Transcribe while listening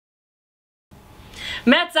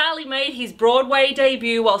Matt Zarley made his Broadway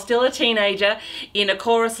debut while still a teenager in A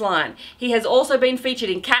Chorus Line. He has also been featured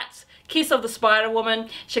in Cats, Kiss of the Spider-Woman,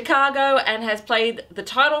 Chicago, and has played the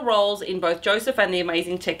title roles in both Joseph and the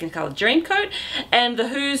Amazing Technicolor Dreamcoat and The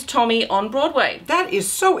Who's Tommy on Broadway. That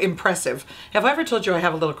is so impressive. Have I ever told you I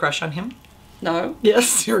have a little crush on him? No. Yes,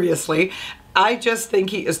 seriously. I just think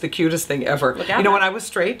he is the cutest thing ever. You know, when I was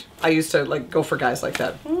straight, I used to like go for guys like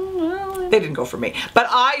that. Well, they didn't go for me, but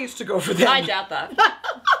I used to go for them. I doubt that.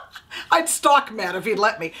 I'd stalk Matt if he'd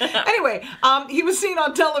let me. Anyway, he was seen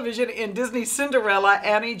on television in Disney's Cinderella,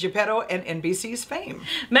 Annie, Geppetto, and NBC's Fame.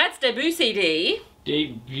 Matt's debut CD...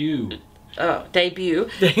 Debut. Oh, debut.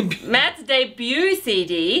 Matt's debut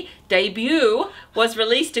CD, Debut, was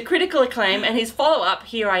released to critical acclaim, and his follow-up,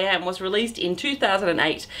 Here I Am, was released in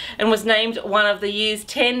 2008 and was named one of the year's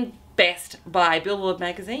 10 best by Billboard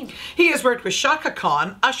magazine. He has worked with Shaka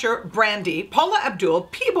Khan, Usher, Brandy, Paula Abdul,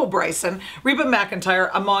 Peebo Bryson, Reba McEntire,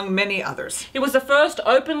 among many others. He was the first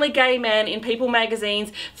openly gay man in People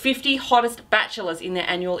magazine's 50 Hottest Bachelors in their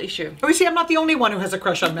annual issue. Oh, you see, I'm not the only one who has a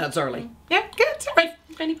crush on Matt Zarley. Yeah, good.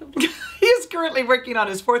 He is currently working on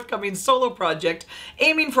his forthcoming solo project,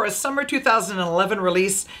 aiming for a summer 2011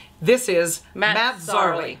 release. This is Matt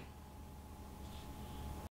Zarley.